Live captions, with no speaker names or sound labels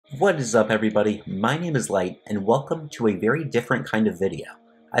What is up, everybody? My name is Light, and welcome to a very different kind of video.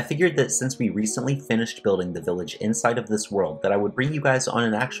 I figured that since we recently finished building the village inside of this world, that I would bring you guys on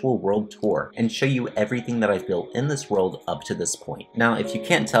an actual world tour and show you everything that I've built in this world up to this point. Now, if you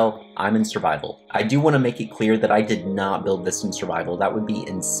can't tell, I'm in survival. I do want to make it clear that I did not build this in survival. That would be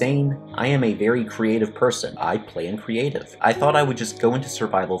insane. I am a very creative person. I play in creative. I thought I would just go into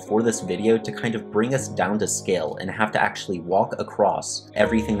survival for this video to kind of bring us down to scale and have to actually walk across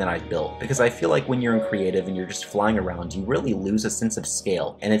everything that I've built. Because I feel like when you're in creative and you're just flying around, you really lose a sense of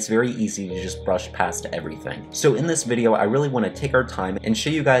scale, and it's very easy to just brush past everything. So in this video, I really want to take our time and show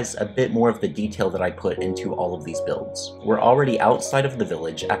you guys a bit more of the detail that I put into all of these builds. We're already outside of the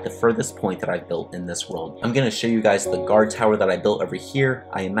village at the furthest point that I've built in this world. I'm going to show you guys the guard tower that I built over here.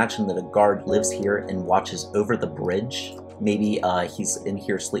 I imagine that a guard lives here and watches over the bridge. Maybe he's in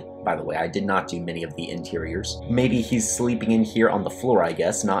here by the way, I did not do many of the interiors. Maybe he's sleeping in here on the floor, I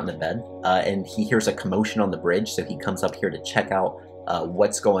guess, not in a bed. And he hears a commotion on the bridge, so he comes up here to check out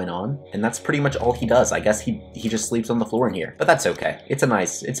what's going on, and that's pretty much all he does. I guess he just sleeps on the floor in here, but that's okay. It's a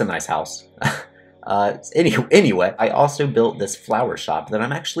nice house. Anyway, I also built this flower shop that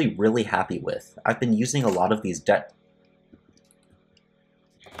I'm actually really happy with. I've been using a lot of these Did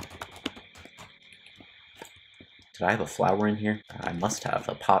I have a flower in here? I must have.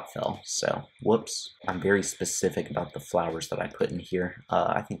 A pot fell, so whoops. I'm very specific about the flowers that I put in here.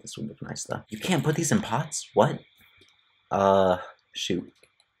 I think this would look nice though. You can't put these in pots? What? Shoot.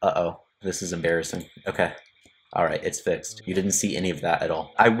 Uh-oh. This is embarrassing. Okay. Alright, it's fixed. You didn't see any of that at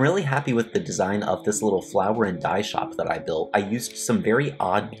all. I'm really happy with the design of this little flower and dye shop that I built. I used some very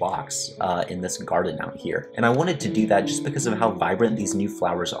odd blocks in this garden out here, and I wanted to do that just because of how vibrant these new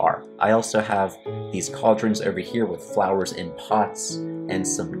flowers are. I also have these cauldrons over here with flowers in pots and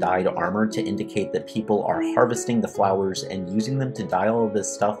some dyed armor to indicate that people are harvesting the flowers and using them to dye all of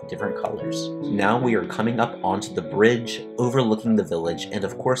this stuff different colors. Now we are coming up onto the bridge overlooking the village, and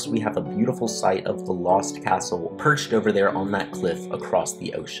of course we have a beautiful sight of the lost castle perched over there on that cliff across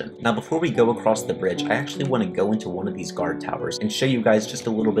the ocean. Now before we go across the bridge, I actually want to go into one of these guard towers and show you guys just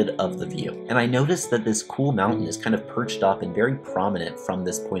a little bit of the view. And I noticed that this cool mountain is kind of perched up and very prominent from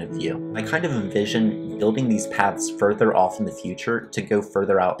this point of view. I kind of envision building these paths further off in the future to go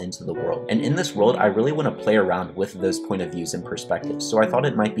further out into the world. And in this world, I really want to play around with those point of views and perspectives. So I thought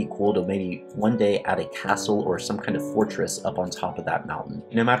it might be cool to maybe one day add a castle or some kind of fortress up on top of that mountain.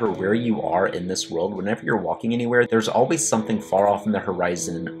 No matter where you are in this world, whenever you're walking anywhere, there's always something far off in the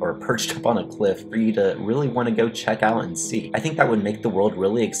horizon or perched up on a cliff for you to really want to go check out and see. I think that would make the world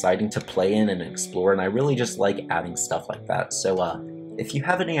really exciting to play in and explore, and I really just like adding stuff like that. So if you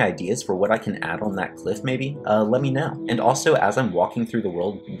have any ideas for what I can add on that cliff maybe, let me know. And also, as I'm walking through the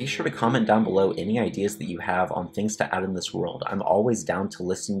world, be sure to comment down below any ideas that you have on things to add in this world. I'm always down to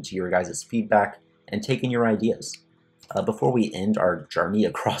listen to your guys' feedback and take in your ideas. Before we end our journey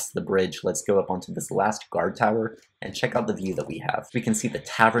across the bridge, let's go up onto this last guard tower and check out the view that we have. We can see the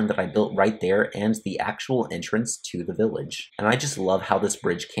tavern that I built right there and the actual entrance to the village. And I just love how this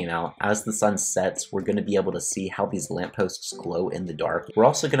bridge came out. As the sun sets, we're going to be able to see how these lampposts glow in the dark. We're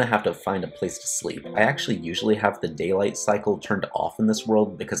also going to have to find a place to sleep. I actually usually have the daylight cycle turned off in this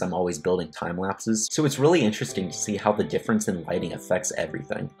world because I'm always building time lapses. So it's really interesting to see how the difference in lighting affects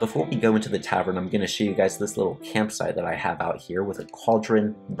everything. Before we go into the tavern, I'm going to show you guys this little campsite that I have out here with a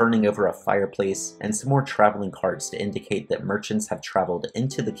cauldron burning over a fireplace and some more traveling carts to indicate that merchants have traveled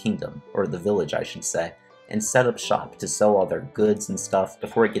into the kingdom, or the village I should say, and set up shop to sell all their goods and stuff.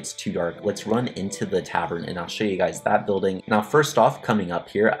 Before it gets too dark, let's run into the tavern and I'll show you guys that building. Now first off, coming up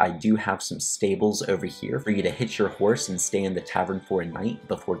here, I do have some stables over here for you to hitch your horse and stay in the tavern for a night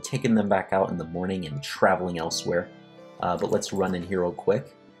before taking them back out in the morning and traveling elsewhere. But let's run in here real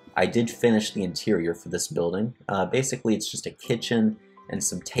quick. I did finish the interior for this building. Basically it's just a kitchen and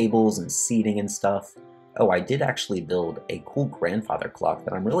some tables and seating and stuff. Oh, I did actually build a cool grandfather clock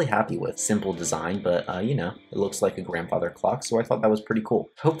that I'm really happy with. Simple design, but you know, it looks like a grandfather clock, so I thought that was pretty cool.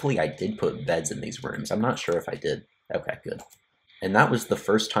 Hopefully I did put beds in these rooms. I'm not sure if I did. Okay, good. And that was the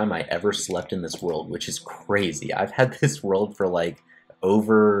first time I ever slept in this world, which is crazy. I've had this world for like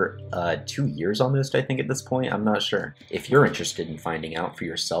over 2 years almost, I think, at this point. I'm not sure. If you're interested in finding out for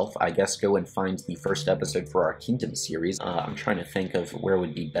yourself, I guess go and find the first episode for our Kingdom series. I'm trying to think of where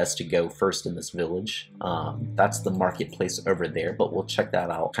would be best to go first in this village. That's the marketplace over there, but we'll check that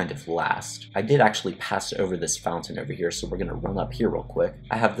out kind of last. I did actually pass over this fountain over here, so we're gonna run up here real quick.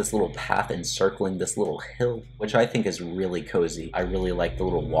 I have this little path encircling this little hill, which I think is really cozy. I really like the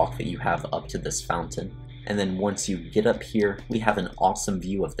little walk that you have up to this fountain. And then once you get up here, we have an awesome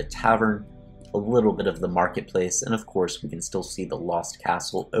view of the tavern, a little bit of the marketplace, and of course we can still see the Lost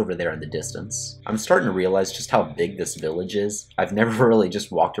Castle over there in the distance. I'm starting to realize just how big this village is. I've never really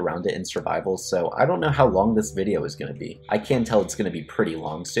just walked around it in survival, so I don't know how long this video is going to be. I can tell it's going to be pretty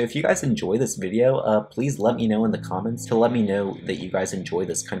long, so if you guys enjoy this video, please let me know in the comments to let me know that you guys enjoy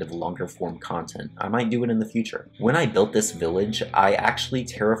this kind of longer form content. I might do it in the future. When I built this village, I actually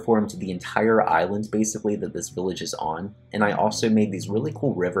terraformed the entire island basically that this village is on, and I also made these really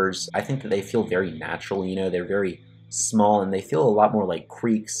cool rivers. I think that they feel very natural, you know, they're very small and they feel a lot more like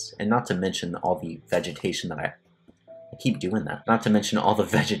creeks, and not to mention all the vegetation that I keep doing that. Not to mention all the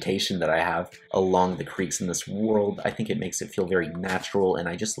vegetation that I have along the creeks in this world. I think it makes it feel very natural, and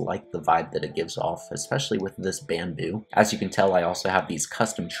I just like the vibe that it gives off, especially with this bamboo. As you can tell, I also have these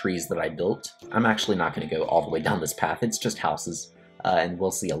custom trees that I built. I'm actually not going to go all the way down this path, it's just houses. And we'll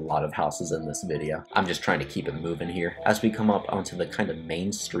see a lot of houses in this video. I'm just trying to keep it moving here. As we come up onto the kind of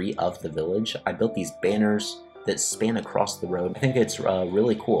main street of the village, I built these banners that span across the road. I think it's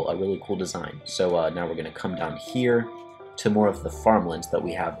really cool, a really cool design. So now we're gonna come down here to more of the farmlands that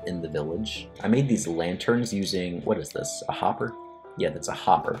we have in the village. I made these lanterns using, what is this, a hopper? Yeah, that's a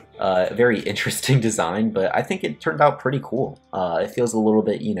hopper. Very interesting design, but I think it turned out pretty cool. It feels a little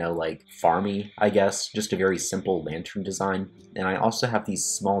bit, you know, like farmy, I guess. Just a very simple lantern design. And I also have these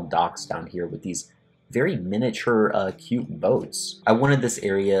small docks down here with these very miniature, cute boats. I wanted this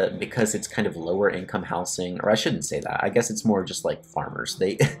area because it's kind of lower income housing, or I shouldn't say that. I guess it's more just like farmers.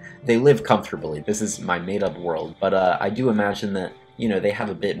 They live comfortably. This is my made-up world. But I do imagine that, you know, they have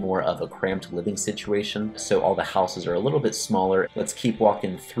a bit more of a cramped living situation, so all the houses are a little bit smaller. Let's keep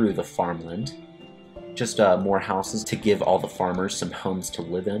walking through the farmland. Just more houses to give all the farmers some homes to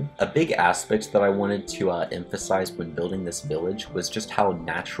live in. A big aspect that I wanted to emphasize when building this village was just how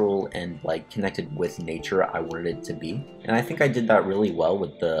natural and like connected with nature I wanted it to be. And I think I did that really well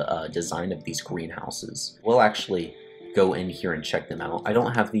with the design of these greenhouses. We'll actually go in here and check them out. I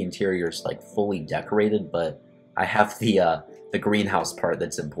don't have the interiors like fully decorated, but I have the greenhouse part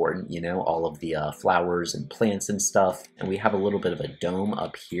that's important, you know, all of the flowers and plants and stuff. And we have a little bit of a dome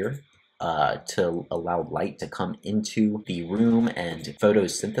up here to allow light to come into the room and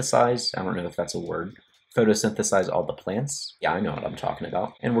photosynthesize. I don't know if that's a word. Photosynthesize all the plants. Yeah, I know what I'm talking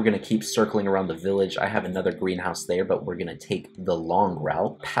about. And we're going to keep circling around the village. I have another greenhouse there, but we're going to take the long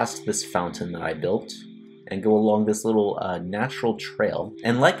route past this fountain that I built and go along this little natural trail.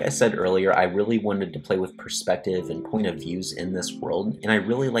 And like I said earlier, I really wanted to play with perspective and point of views in this world, and I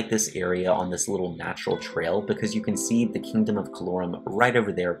really like this area on this little natural trail because you can see the Kingdom of Colorem right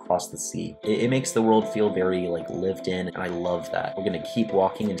over there across the sea. It makes the world feel very like lived in, and I love that. We're gonna keep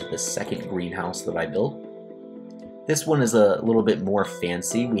walking into the second greenhouse that I built. This one is a little bit more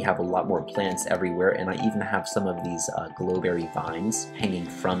fancy. We have a lot more plants everywhere, and I even have some of these glowberry vines hanging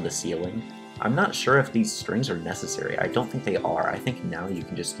from the ceiling. I'm not sure if these strings are necessary. I don't think they are. I think now you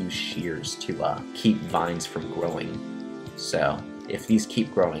can just use shears to keep vines from growing. So if these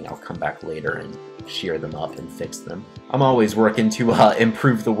keep growing, I'll come back later and shear them up and fix them. I'm always working to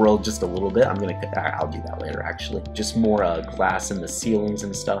improve the world just a little bit. I'll do that later actually. Just more glass in the ceilings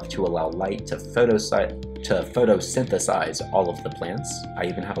and stuff to allow light to photosynthesize all of the plants. I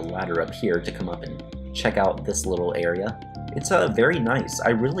even have a ladder up here to come up and check out this little area. It's very nice. I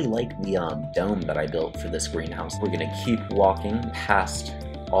really like the dome that I built for this greenhouse. We're gonna keep walking past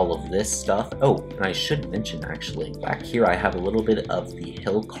all of this stuff. Oh, and I should mention actually, back here I have a little bit of the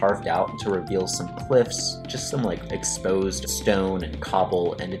hill carved out to reveal some cliffs, just some like exposed stone and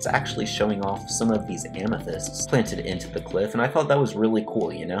cobble, and it's actually showing off some of these amethysts planted into the cliff, and I thought that was really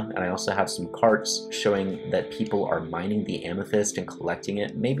cool, you know? And I also have some carts showing that people are mining the amethyst and collecting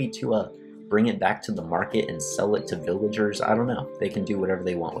it, maybe to bring it back to the market and sell it to villagers. I don't know. They can do whatever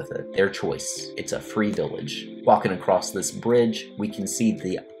they want with it. Their choice. It's a free village. Walking across this bridge, we can see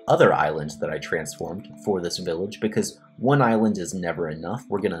the other island that I transformed for this village, because one island is never enough.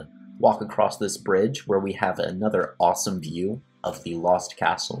 We're gonna walk across this bridge where we have another awesome view of the Lost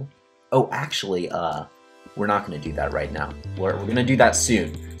Castle. Oh, actually, we're not gonna do that right now. We're gonna do that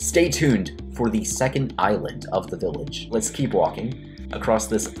soon. Stay tuned for the second island of the village. Let's keep walking across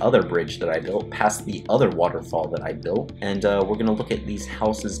this other bridge that I built, past the other waterfall that I built, and we're gonna look at these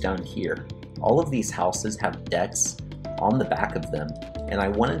houses down here. All of these houses have decks on the back of them, and I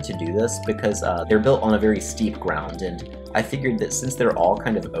wanted to do this because they're built on a very steep ground, and I figured that since they're all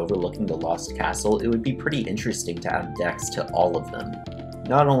kind of overlooking the Lost Castle, it would be pretty interesting to add decks to all of them.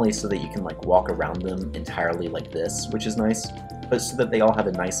 Not only so that you can like walk around them entirely like this, which is nice, but so that they all have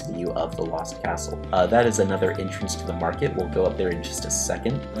a nice view of the Lost Castle. That is another entrance to the market. We'll go up there in just a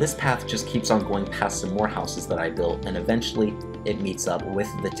second. This path just keeps on going past some more houses that I built, and eventually it meets up with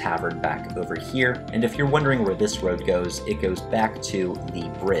the tavern back over here. And if you're wondering where this road goes, it goes back to the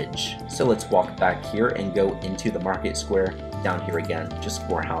bridge. So let's walk back here and go into the market square. Down here again, just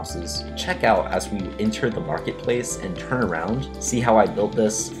more houses. Check out as we enter the marketplace and turn around. See how I built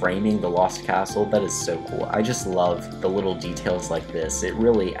this, framing the Lost Castle? That is so cool. I just love the little details like this. It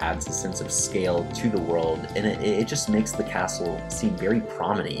really adds a sense of scale to the world, and it just makes the castle seem very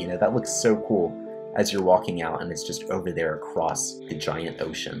prominent. You know, that looks so cool as you're walking out and it's just over there across the giant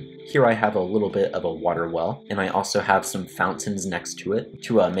ocean. Here I have a little bit of a water well, and I also have some fountains next to it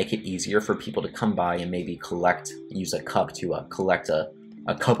to make it easier for people to come by and maybe use a cup to collect a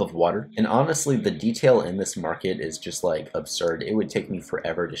cup of water. And honestly, the detail in this market is just like absurd. It would take me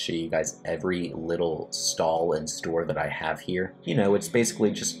forever to show you guys every little stall and store that I have here. You know, it's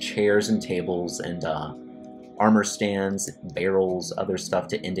basically just chairs and tables and armor stands, barrels, other stuff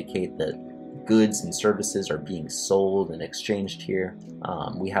to indicate that goods and services are being sold and exchanged here.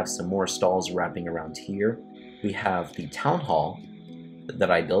 We have some more stalls wrapping around here. We have the town hall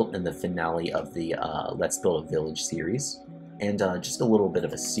that I built in the finale of the Let's Build a Village series. And just a little bit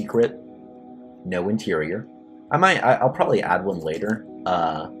of a secret, no interior. I'll probably add one later,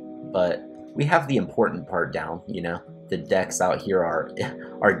 but we have the important part down, you know. The decks out here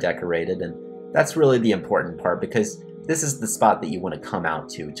are decorated, and that's really the important part because this is the spot that you want to come out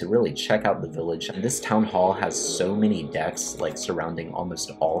to really check out the village. And this town hall has so many decks, like, surrounding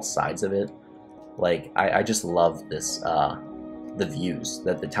almost all sides of it. Like, I just love this, the views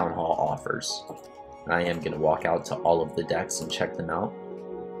that the town hall offers. And I am going to walk out to all of the decks and check them out.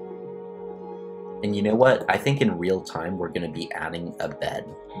 And you know what? I think in real time we're going to be adding a bed.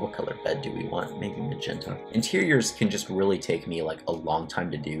 What color bed do we want? Maybe magenta. Interiors can just really take me like a long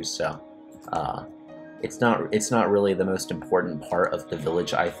time to do, so it's not really the most important part of the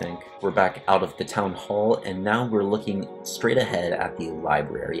village, I think. We're back out of the town hall, and now we're looking straight ahead at the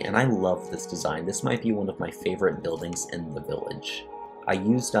library, and I love this design. This might be one of my favorite buildings in the village. I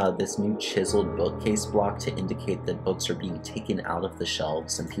used this new chiseled bookcase block to indicate that books are being taken out of the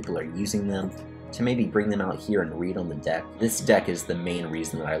shelves and people are using them to maybe bring them out here and read on the deck. This deck is the main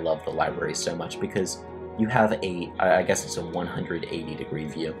reason that I love the library so much, because you have I guess it's a 180-degree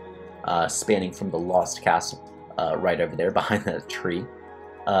view. Spanning from the Lost Castle, right over there behind that tree,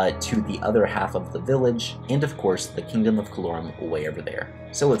 to the other half of the village, and of course the Kingdom of Colorem way over there.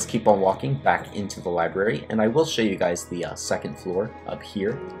 So let's keep on walking back into the library, and I will show you guys the second floor up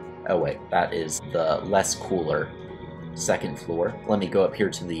here. Oh wait, that is the less cooler second floor. Let me go up here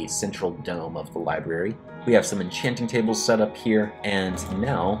to the central dome of the library. We have some enchanting tables set up here, and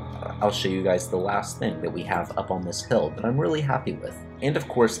now I'll show you guys the last thing that we have up on this hill that I'm really happy with. And of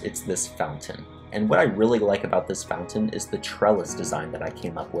course, it's this fountain. And what I really like about this fountain is the trellis design that I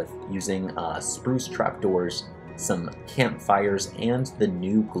came up with using spruce trapdoors, some campfires, and the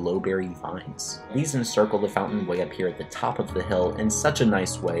new glowberry vines. These encircle the fountain way up here at the top of the hill in such a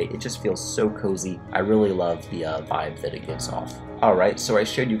nice way. It just feels so cozy. I really love the vibe that it gives off. Alright, so I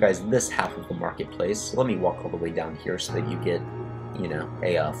showed you guys this half of the marketplace. Let me walk all the way down here so that you get, you know,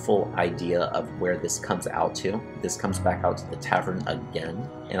 a full idea of where this comes out to. This comes back out to the tavern again,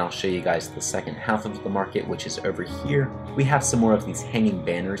 and I'll show you guys the second half of the market, which is over here. We have some more of these hanging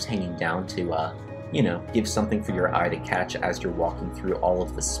banners hanging down to, you know, give something for your eye to catch as you're walking through all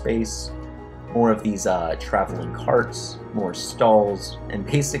of the space. More of these traveling carts, more stalls, and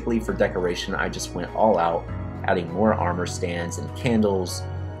basically for decoration I just went all out, adding more armor stands and candles,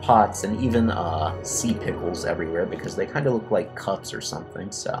 pots, and even sea pickles everywhere because they kind of look like cups or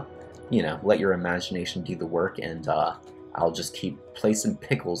something. So, you know, let your imagination do the work, and I'll just keep placing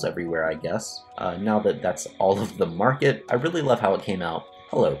pickles everywhere, I guess. Now that that's all of the market, I really love how it came out.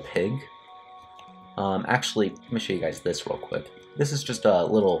 Hello, pig. Actually, let me show you guys this real quick. This is just a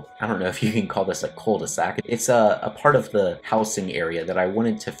little, I don't know if you can call this a cul-de-sac. It's a part of the housing area that I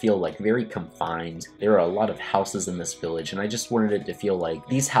wanted to feel like very confined. There are a lot of houses in this village, and I just wanted it to feel like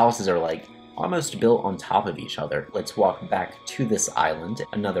these houses are like almost built on top of each other. Let's walk back to this island,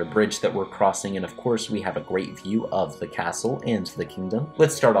 another bridge that we're crossing, and of course we have a great view of the castle and the kingdom.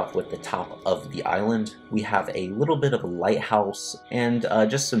 Let's start off with the top of the island. We have a little bit of a lighthouse and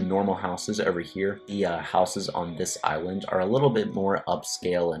just some normal houses over here. The houses on this island are a little bit more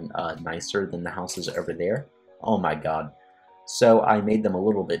upscale and nicer than the houses over there. Oh my god. So I made them a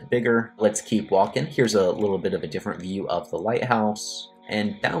little bit bigger. Let's keep walking. Here's a little bit of a different view of the lighthouse,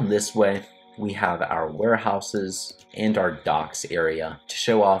 and down this way we have our warehouses and our docks area to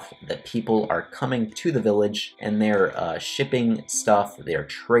show off that people are coming to the village and they're shipping stuff, they're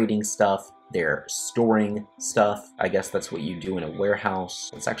trading stuff, They're storing stuff. I guess that's what you do in a warehouse.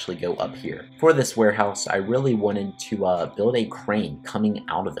 Let's actually go up here. For this warehouse, I really wanted to build a crane coming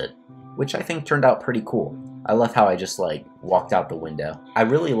out of it, which I think turned out pretty cool. I love how I just like walked out the window. I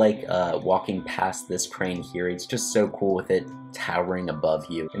really like walking past this crane here. It's just so cool with it towering above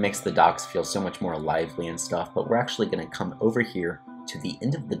you. It makes the docks feel so much more lively and stuff, but we're actually gonna come over here to the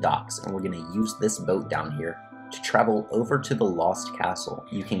end of the docks and we're gonna use this boat down here to travel over to the Lost Castle.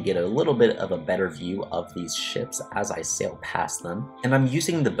 You can get a little bit of a better view of these ships as I sail past them. And I'm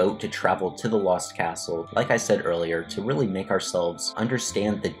using the boat to travel to the Lost Castle, like I said earlier, to really make ourselves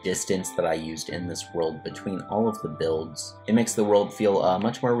understand the distance that I used in this world between all of the builds. It makes the world feel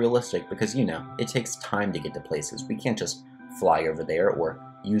much more realistic because, you know, it takes time to get to places. We can't just fly over there or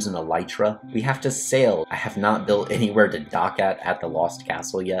use an elytra. We have to sail. I have not built anywhere to dock at the Lost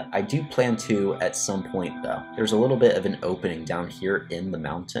Castle yet. I do plan to at some point though. There's a little bit of an opening down here in the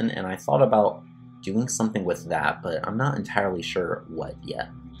mountain and I thought about doing something with that, but I'm not entirely sure what yet.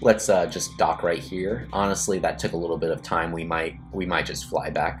 Let's just dock right here. Honestly, that took a little bit of time. We might just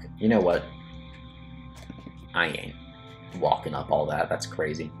fly back. You know what? I ain't walking up all that. That's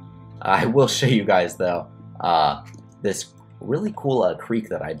crazy. I will show you guys though this really cool creek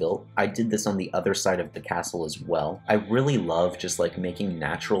that I built. I did this on the other side of the castle as well. I really love just like making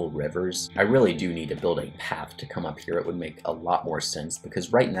natural rivers. I really do need to build a path to come up here. It would make a lot more sense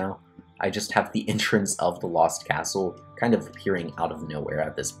because right now I just have the entrance of the Lost Castle kind of appearing out of nowhere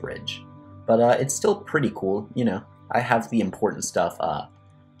at this bridge. But it's still pretty cool, you know. I have the important stuff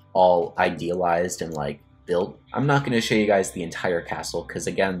all idealized and like built. I'm not going to show you guys the entire castle because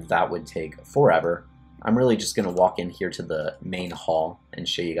again that would take forever. I'm really just going to walk in here to the main hall and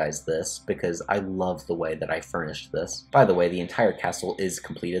show you guys this because I love the way that I furnished this. By the way, the entire castle is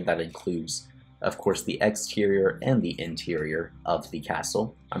completed. That includes, of course, the exterior and the interior of the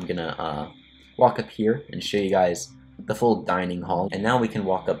castle. I'm going to walk up here and show you guys the full dining hall. And now we can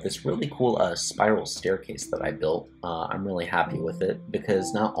walk up this really cool spiral staircase that I built. I'm really happy with it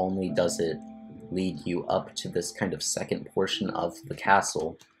because not only does it lead you up to this kind of second portion of the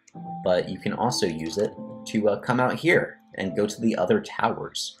castle, but you can also use it to come out here and go to the other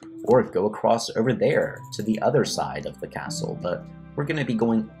towers or go across over there to the other side of the castle, but we're going to be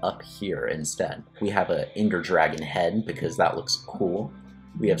going up here instead. We have an Ender Dragon head because that looks cool.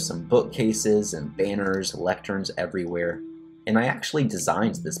 We have some bookcases and banners, lecterns everywhere, and I actually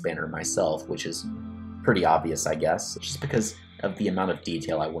designed this banner myself, which is pretty obvious, I guess, just because of the amount of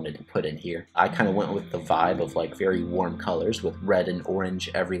detail I wanted to put in here. I kind of went with the vibe of like very warm colors with red and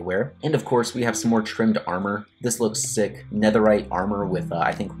orange everywhere. And of course we have some more trimmed armor. This looks sick. Netherite armor with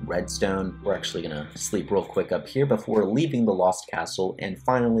I think redstone. We're actually gonna sleep real quick up here before leaving the Lost Castle and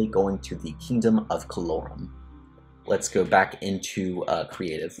finally going to the Kingdom of Colorem. Let's go back into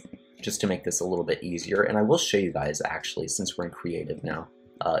creative just to make this a little bit easier. And I will show you guys actually since we're in creative now.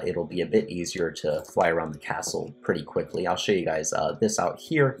 It'll be a bit easier to fly around the castle pretty quickly. I'll show you guys this out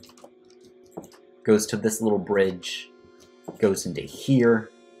here. Goes to this little bridge, goes into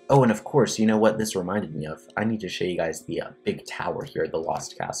here. Oh, and of course, you know what this reminded me of? I need to show you guys the big tower here at the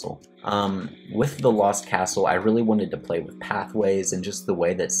Lost Castle. With the Lost Castle, I really wanted to play with pathways and just the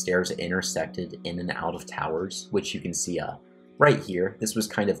way that stairs intersected in and out of towers, which you can see right here. This was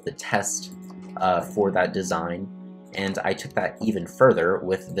kind of the test for that design. And I took that even further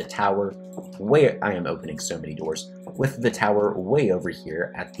with the tower I am opening so many doors, with the tower way over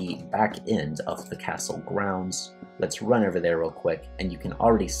here at the back end of the castle grounds. Let's run over there real quick, and you can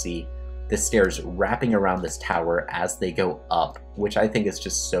already see the stairs wrapping around this tower as they go up, which I think is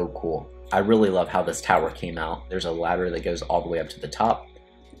just so cool. I really love how this tower came out. There's a ladder that goes all the way up to the top.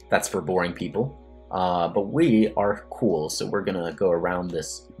 That's for boring people. But we are cool, so we're gonna go around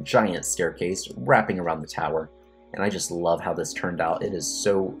this giant staircase wrapping around the tower. And I just love how this turned out. It is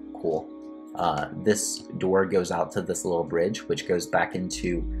so cool. This door goes out to this little bridge, which goes back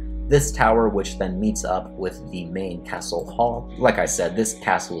into this tower, which then meets up with the main castle hall. Like I said, this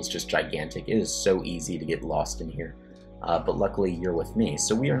castle is just gigantic. It is so easy to get lost in here. But luckily you're with me,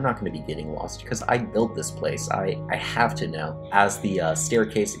 so we are not going to be getting lost because I built this place. I have to know. As the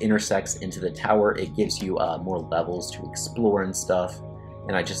staircase intersects into the tower, it gives you more levels to explore and stuff.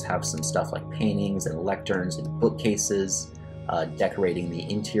 And I just have some stuff like paintings and lecterns and bookcases decorating the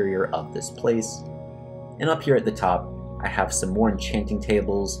interior of this place. And up here at the top, I have some more enchanting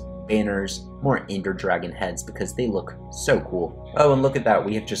tables, banners, more Ender Dragon heads because they look so cool. Oh, and look at that,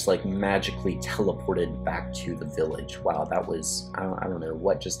 we have just like magically teleported back to the village. Wow, that was, I don't know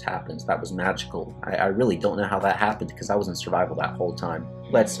what just happened. That was magical. I really don't know how that happened because I was in survival that whole time.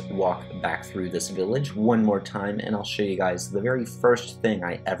 Let's walk back through this village one more time and I'll show you guys the very first thing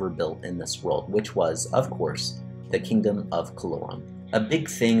I ever built in this world, which was, of course, the Kingdom of Colorem. A big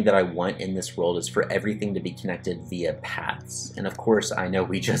thing that I want in this world is for everything to be connected via paths. And of course, I know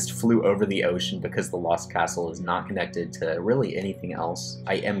we just flew over the ocean because the Lost Castle is not connected to really anything else.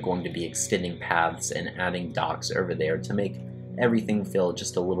 I am going to be extending paths and adding docks over there to make everything feel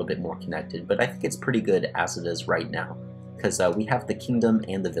just a little bit more connected. But I think it's pretty good as it is right now because we have the kingdom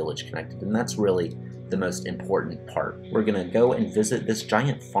and the village connected, and that's really the most important part. We're gonna go and visit this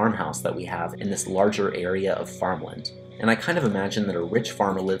giant farmhouse that we have in this larger area of farmland. And I kind of imagine that a rich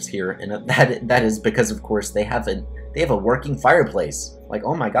farmer lives here, and that is because, of course, they have a working fireplace. Like,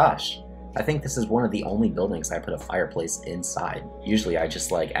 oh my gosh. I think this is one of the only buildings I put a fireplace inside. Usually I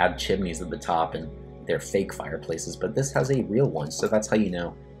just like add chimneys at the top and they're fake fireplaces, but this has a real one, so that's how you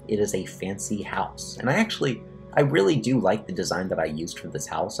know it is a fancy house. And I really do like the design that I used for this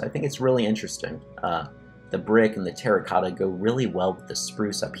house. I think it's really interesting. The brick and the terracotta go really well with the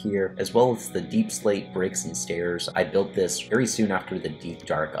spruce up here, as well as the deep slate bricks and stairs. I built this very soon after the Deep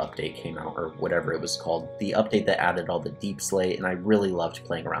Dark update came out, or whatever it was called. The update that added all the deep slate, and I really loved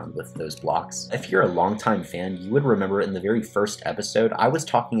playing around with those blocks. If you're a longtime fan, you would remember in the very first episode, I was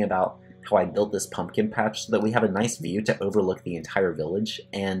talking about how I built this pumpkin patch so that we have a nice view to overlook the entire village,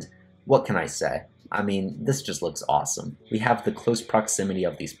 and what can I say? I mean, this just looks awesome. We have the close proximity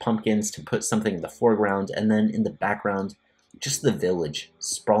of these pumpkins to put something in the foreground, and then in the background, just the village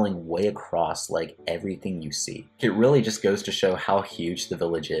sprawling way across like everything you see. It really just goes to show how huge the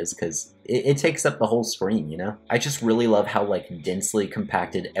village is because it takes up the whole screen, you know? I just really love how like densely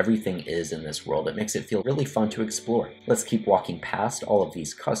compacted everything is in this world. It makes it feel really fun to explore. Let's keep walking past all of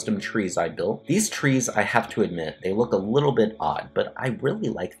these custom trees I built. These trees, I have to admit, they look a little bit odd, but I really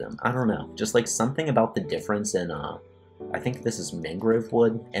like them. I don't know, just like something about the difference in I think this is mangrove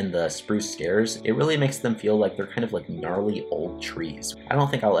wood and the spruce stairs. It really makes them feel like they're kind of like gnarly old trees. I don't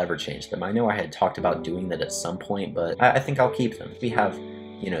think I'll ever change them. I know I had talked about doing that at some point, but I think I'll keep them. We have,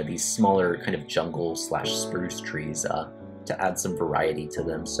 you know, these smaller kind of jungle slash spruce trees to add some variety to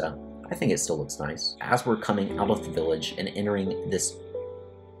them, so I think it still looks nice. As we're coming out of the village and entering this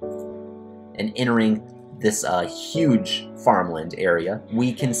huge farmland area,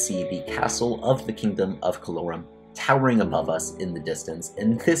 we can see the castle of the Kingdom of Colorem towering above us in the distance,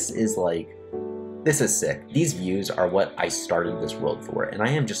 and this is sick. These views are what I started this world for, and I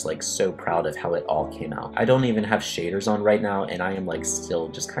am just like so proud of how it all came out. I don't even have shaders on right now, and I am like still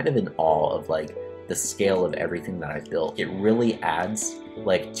just kind of in awe of like the scale of everything that I've built. It really adds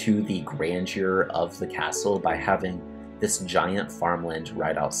like to the grandeur of the castle by having this giant farmland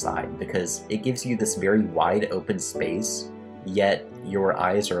right outside, because it gives you this very wide open space, yet your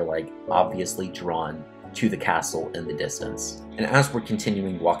eyes are like obviously drawn to the castle in the distance. And as we're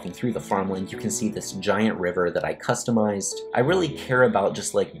continuing walking through the farmland, you can see this giant river that I customized. I really care about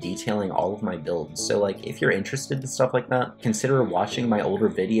just like detailing all of my builds, so like if you're interested in stuff like that, consider watching my older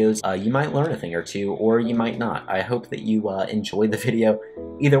videos. You might learn a thing or two, or you might not. I hope that you enjoyed the video.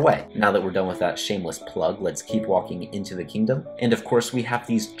 Either way, now that we're done with that shameless plug, let's keep walking into the kingdom. And of course we have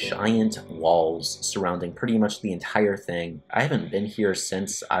these giant walls surrounding pretty much the entire thing. I haven't been here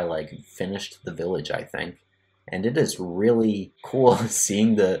since I like finished the village, I think. And it is really cool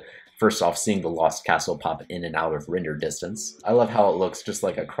seeing the Lost Castle pop in and out of render distance. I love how it looks just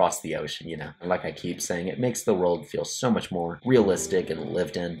like across the ocean, you know? And like I keep saying, it makes the world feel so much more realistic and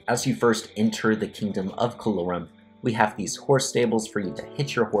lived in. As you first enter the Kingdom of Colorem, we have these horse stables for you to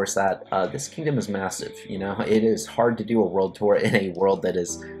hitch your horse at. This kingdom is massive, you know? It is hard to do a world tour in a world that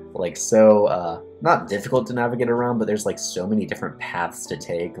is like so, not difficult to navigate around, but there's like so many different paths to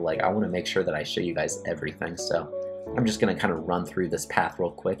take. Like I want to make sure that I show you guys everything, so I'm just going to kind of run through this path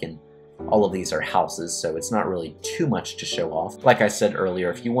real quick, and all of these are houses, so it's not really too much to show off. Like I said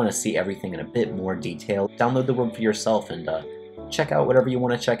earlier, if you want to see everything in a bit more detail, download the world for yourself and check out whatever you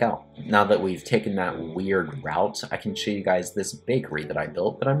want to check out. Now that we've taken that weird route, I can show you guys this bakery that I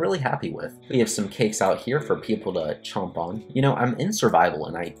built that I'm really happy with. We have some cakes out here for people to chomp on. You know, I'm in survival,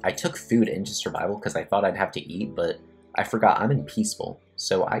 and I took food into survival because I thought I'd have to eat, but I forgot I'm in peaceful,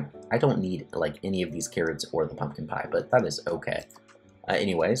 so I don't need like any of these carrots or the pumpkin pie, but that is okay.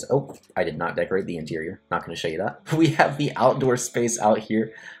 Anyways, oh, I did not decorate the interior. Not going to show you that. We have the outdoor space out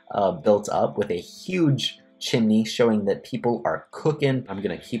here built up with a huge chimney showing that people are cooking. I'm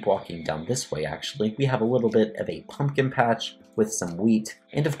gonna keep walking down this way actually. We have a little bit of a pumpkin patch with some wheat,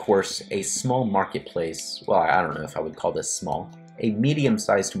 and of course a small marketplace. Well, I don't know if I would call this small. a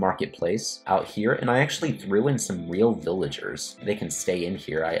medium-sized marketplace out here, and I actually threw in some real villagers. They can stay in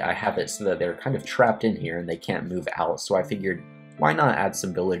here. I have it so that they're kind of trapped in here and they can't move out, so I figured why not add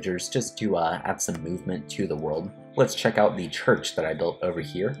some villagers just to add some movement to the world. Let's check out the church that I built over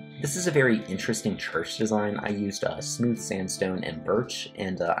here. This is a very interesting church design. I used smooth sandstone and birch,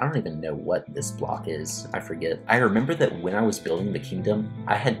 and I don't even know what this block is. I forget. I remember that when I was building the kingdom,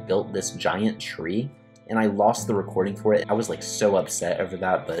 I had built this giant tree, and I lost the recording for it. I was like so upset over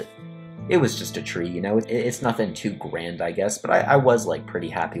that, but it was just a tree, you know? It's nothing too grand, I guess, but I was like pretty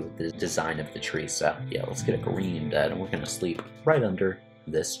happy with the design of the tree, so yeah, let's get a green bed, and we're gonna sleep right under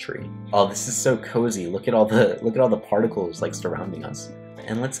this tree. Oh, this is so cozy. Look at all the particles like surrounding us.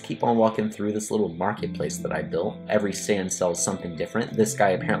 And let's keep on walking through this little marketplace that I built. Every stand sells something different. This guy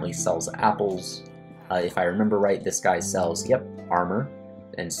apparently sells apples. If I remember right, this guy sells, yep, armor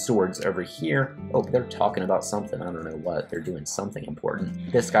and swords over here. Oh, they're talking about something. I don't know what. They're doing something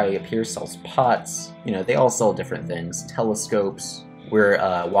important. This guy up here sells pots. You know, they all sell different things. Telescopes. We're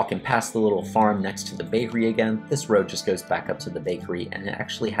walking past the little farm next to the bakery again. This road just goes back up to the bakery, and it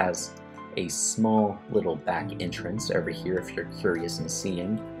actually has a small little back entrance over here if you're curious in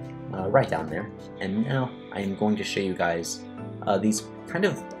seeing. Right down there. And now I am going to show you guys these kind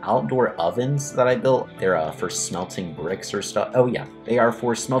of outdoor ovens that I built. They're for smelting bricks or stuff. Oh yeah, they are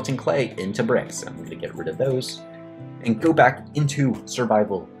for smelting clay into bricks. I'm going to get rid of those and go back into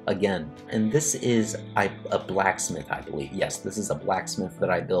survival again. And this is a blacksmith, I believe. Yes, this is a blacksmith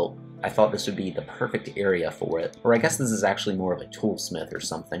that I built. I thought this would be the perfect area for it. Or I guess this is actually more of a toolsmith or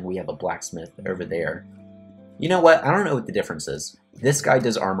something. We have a blacksmith over there. You know what? I don't know what the difference is. This guy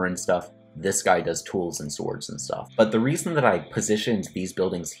does armor and stuff. This guy does tools and swords and stuff. But the reason that I positioned these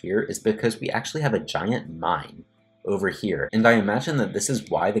buildings here is because we actually have a giant mine over here, and I imagine that this is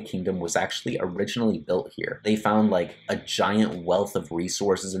why the kingdom was actually originally built here. They found like a giant wealth of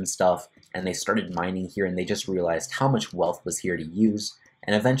resources and stuff, and they started mining here, and they just realized how much wealth was here to use,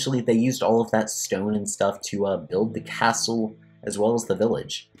 and eventually they used all of that stone and stuff to build the castle as well as the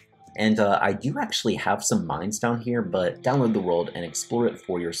village. And I do actually have some mines down here, but download the world and explore it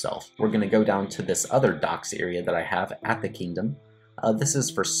for yourself. We're going to go down to this other docks area that I have at the kingdom. This is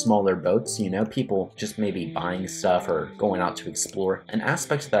for smaller boats, you know, people just maybe buying stuff or going out to explore. An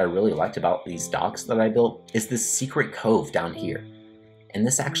aspect that I really liked about these docks that I built is this secret cove down here. And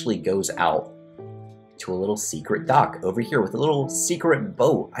this actually goes out to a little secret dock over here with a little secret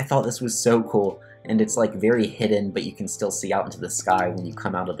boat. I thought this was so cool, and it's like very hidden, but you can still see out into the sky when you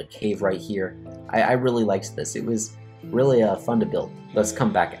come out of the cave right here. I really liked this. It was really fun to build. Let's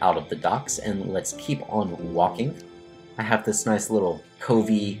come back out of the docks and let's keep on walking. I have this nice little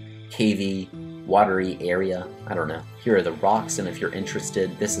covey, cavey, watery area. I don't know. Here are the rocks, and if you're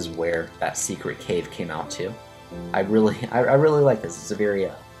interested, this is where that secret cave came out to. I really like this. It's a very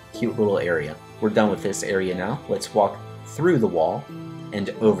cute little area. We're done with this area now. Let's walk through the wall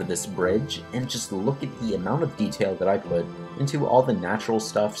and over this bridge and just look at the amount of detail that I put into all the natural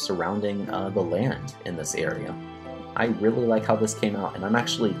stuff surrounding the land in this area. I really like how this came out, and I'm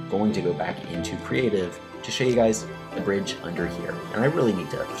actually going to go back into creative to show you guys the bridge under here. And I really need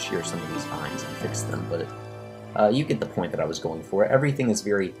to shear some of these vines and fix them, but you get the point that I was going for. Everything is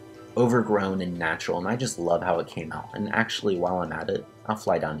very overgrown and natural, and I just love how it came out. And actually, while I'm at it, I'll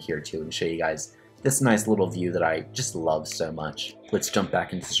fly down here too and show you guys this nice little view that I just love so much. Let's jump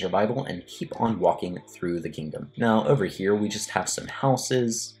back into survival and keep on walking through the kingdom. Now over here we just have some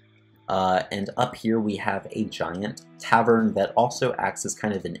houses, and up here we have a giant tavern that also acts as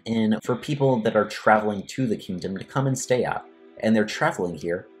kind of an inn for people that are traveling to the kingdom to come and stay at. And they're traveling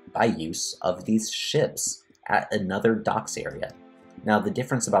here by use of these ships at another docks area. Now the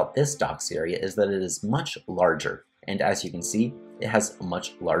difference about this docks area is that it is much larger, and as you can see, it has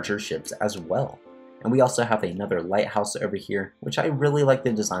much larger ships as well. And we also have another lighthouse over here, which I really like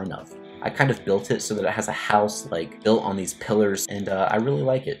the design of. I kind of built it so that it has a house like built on these pillars, and I really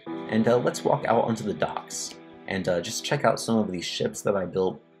like it. And let's walk out onto the docks and just check out some of these ships that I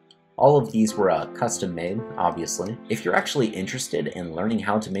built. All of these were custom made, obviously. If you're actually interested in learning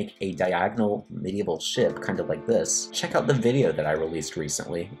how to make a diagonal medieval ship, kind of like this, check out the video that I released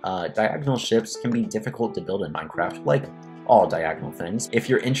recently. Diagonal ships can be difficult to build in Minecraft, like all diagonal things. If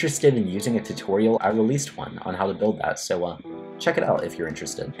you're interested in using a tutorial, I released one on how to build that, so check it out if you're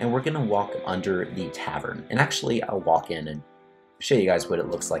interested. And we're gonna walk under the tavern. And actually, I'll walk in and show you guys what it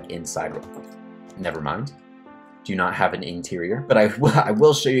looks like inside real quick. Never mind. Do not have an interior, but I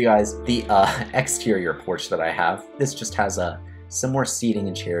will show you guys the exterior porch that I have. This just has some more seating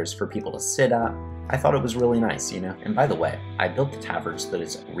and chairs for people to sit at. I thought it was really nice, you know? And by the way, I built the tavern so that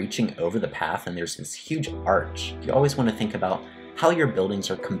it's reaching over the path and there's this huge arch. You always want to think about how your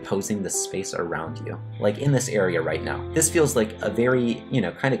buildings are composing the space around you. Like in this area right now. This feels like a very,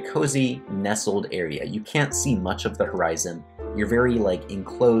 kind of cozy, nestled area. You can't see much of the horizon. You're very like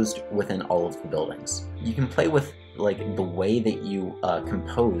enclosed within all of the buildings. You can play with like the way that you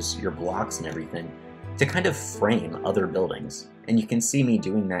compose your blocks and everything to kind of frame other buildings. And you can see me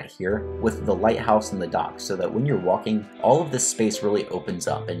doing that here with the lighthouse and the dock, so that when you're walking, all of this space really opens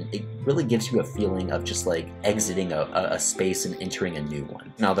up and it really gives you a feeling of just like exiting a space and entering a new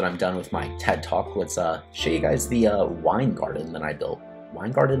one. Now that I'm done with my TED Talk, let's show you guys the wine garden that I built.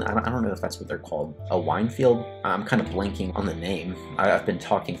 Wine garden? I don't know if that's what they're called. A wine field? I'm kind of blanking on the name. I've been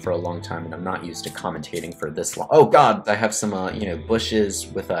talking for a long time and I'm not used to commentating for this long. Oh god! I have some, bushes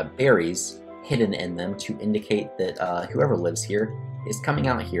with berries hidden in them to indicate that whoever lives here is coming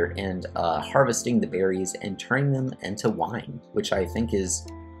out here and harvesting the berries and turning them into wine, which I think is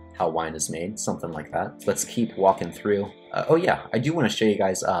how wine is made, something like that. Let's keep walking through. Oh yeah, I do want to show you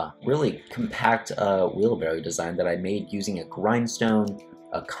guys a really compact wheelbarrow design that I made using a grindstone,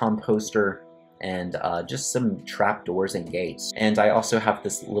 a composter, and just some trapdoors and gates. And I also have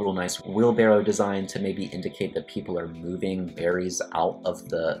this little nice wheelbarrow design to maybe indicate that people are moving berries out of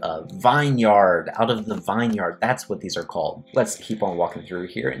the vineyard. That's what these are called. Let's keep on walking through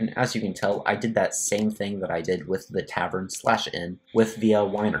here, and as you can tell, I did that same thing that I did with the tavern/inn with the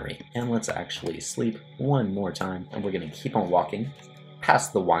winery. And let's actually sleep one more time, and we're gonna keep on walking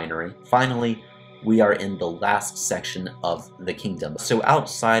past the winery. Finally, we are in the last section of the kingdom. So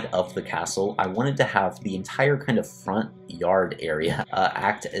outside of the castle, I wanted to have the entire kind of front yard area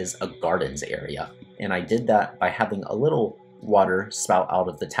act as a gardens area. And I did that by having a little water spout out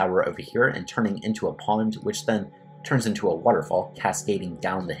of the tower over here and turning into a pond, which then turns into a waterfall cascading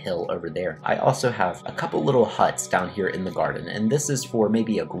down the hill over there. I also have a couple little huts down here in the garden, and this is for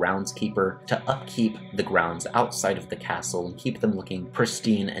maybe a groundskeeper to upkeep the grounds outside of the castle and keep them looking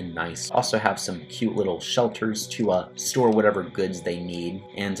pristine and nice. Also have some cute little shelters to store whatever goods they need,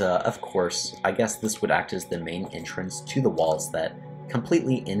 and of course, I guess this would act as the main entrance to the walls that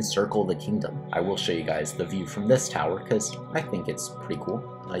completely encircle the kingdom. I will show you guys the view from this tower because I think it's pretty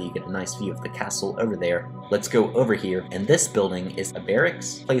cool. You get a nice view of the castle over there. Let's go over here, and this building is a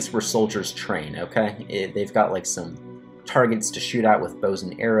barracks, place where soldiers train, okay? They've got like some targets to shoot at with bows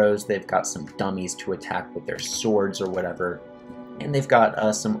and arrows, they've got some dummies to attack with their swords or whatever, and they've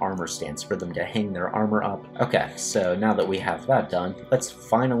got some armor stands for them to hang their armor up. Okay, so now that we have that done, let's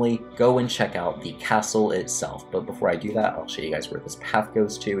finally go and check out the castle itself. But before I do that, I'll show you guys where this path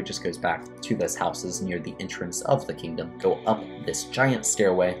goes to. It just goes back to those houses near the entrance of the kingdom. Go up this giant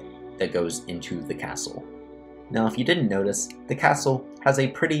stairway that goes into the castle. Now, if you didn't notice, the castle has a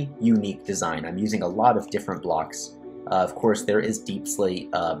pretty unique design. I'm using a lot of different blocks. Of course, there is deep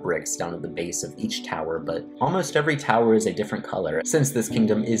slate bricks down at the base of each tower, but almost every tower is a different color. Since this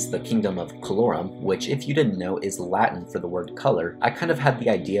kingdom is the Kingdom of Colorem, which, if you didn't know, is Latin for the word color, I kind of had the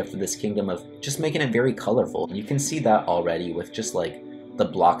idea for this kingdom of just making it very colorful. You can see that already with just like the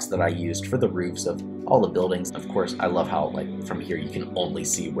blocks that I used for the roofs of all the buildings. Of course, I love how like from here you can only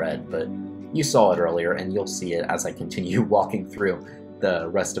see red, but you saw it earlier and you'll see it as I continue walking through the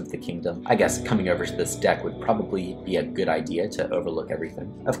rest of the kingdom. I guess coming over to this deck would probably be a good idea to overlook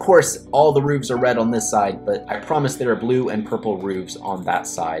everything. Of course, all the roofs are red on this side, but I promise there are blue and purple roofs on that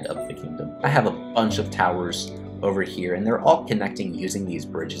side of the kingdom. I have a bunch of towers over here, and they're all connecting using these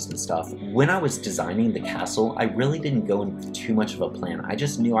bridges and stuff. When I was designing the castle, I really didn't go in with too much of a plan. I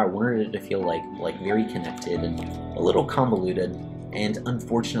just knew I wanted it to feel like very connected and a little convoluted, and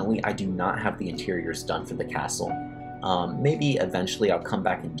unfortunately I do not have the interiors done for the castle. Maybe eventually I'll come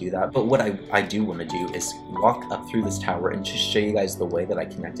back and do that, but what I do want to do is walk up through this tower and just show you guys the way that I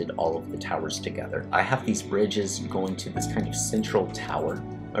connected all of the towers together. I have these bridges going to this kind of central tower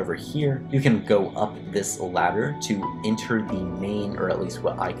over here. You can go up this ladder to enter the main, or at least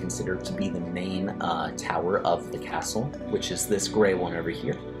what I consider to be the main tower of the castle, which is this gray one over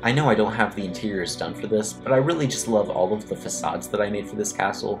here. I know I don't have the interiors done for this, but I really just love all of the facades that I made for this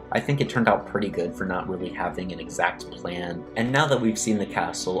castle. I think it turned out pretty good for not really having an exact plan. And now that we've seen the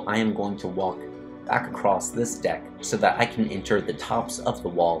castle, I am going to walk back across this deck so that I can enter the tops of the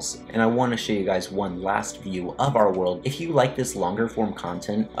walls. And I want to show you guys one last view of our world. If you like this longer form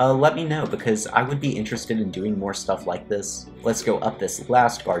content, let me know, because I would be interested in doing more stuff like this. Let's go up this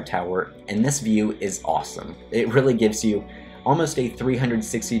last guard tower, and this view is awesome. It really gives you almost a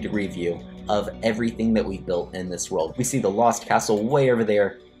 360-degree view of everything that we've built in this world. We see the Lost Castle way over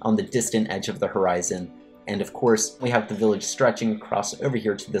there on the distant edge of the horizon, and of course we have the village stretching across over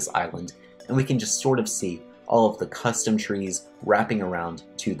here to this island, and we can just sort of see all of the custom trees wrapping around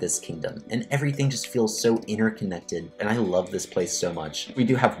to this kingdom. And everything just feels so interconnected, and I love this place so much. We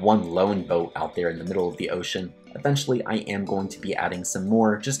do have one lone boat out there in the middle of the ocean. Eventually, I am going to be adding some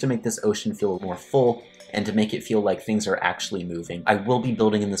more just to make this ocean feel more full and to make it feel like things are actually moving. I will be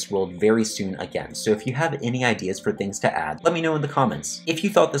building in this world very soon again, so if you have any ideas for things to add, let me know in the comments. If you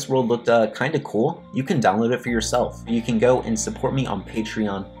thought this world looked kinda cool, you can download it for yourself. You can go and support me on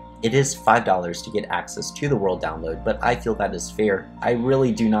Patreon. It is $5 to get access to the world download, but I feel that is fair. I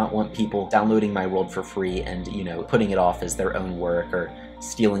really do not want people downloading my world for free and, you know, putting it off as their own work or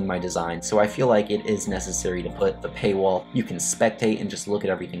stealing my design, so I feel like it is necessary to put the paywall. You can spectate and just look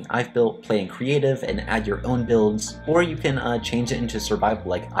at everything I've built, play in creative, and add your own builds, or you can change it into survival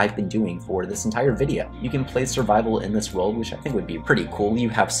like I've been doing for this entire video. You can play survival in this world, which I think would be pretty cool. You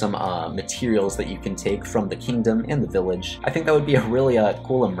have some materials that you can take from the kingdom and the village. I think that would be a really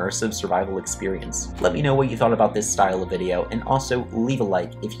cool immersive survival experience. Let me know what you thought about this style of video, and also leave a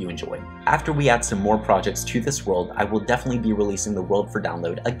like if you enjoyed. After we add some more projects to this world, I will definitely be releasing the world for download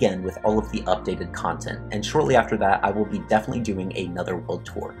again with all of the updated content, and shortly after that I will be definitely doing another world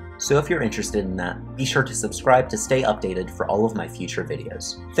tour. So if you're interested in that, be sure to subscribe to stay updated for all of my future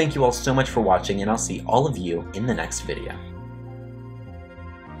videos. Thank you all so much for watching, and I'll see all of you in the next video.